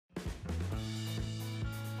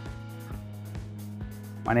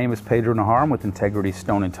My name is Pedro Najar. I'm with Integrity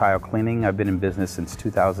Stone and Tile Cleaning. I've been in business since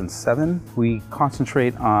 2007. We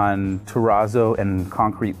concentrate on terrazzo and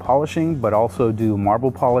concrete polishing, but also do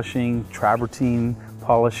marble polishing, travertine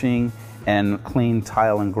polishing, and clean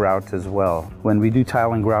tile and grout as well. When we do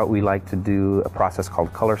tile and grout, we like to do a process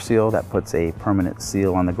called color seal that puts a permanent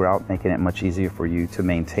seal on the grout, making it much easier for you to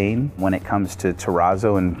maintain. When it comes to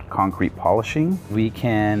terrazzo and concrete polishing, we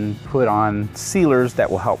can put on sealers that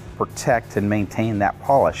will help protect and maintain that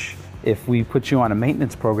polish. If we put you on a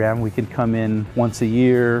maintenance program, we can come in once a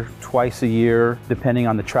year, twice a year, depending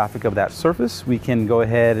on the traffic of that surface. We can go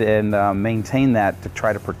ahead and maintain that to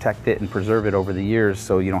try to protect it and preserve it over the years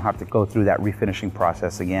so you don't have to go through that refinishing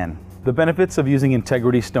process again. The benefits of using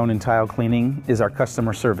Integrity Stone and Tile Cleaning is our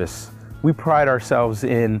customer service. We pride ourselves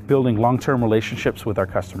in building long-term relationships with our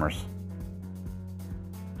customers.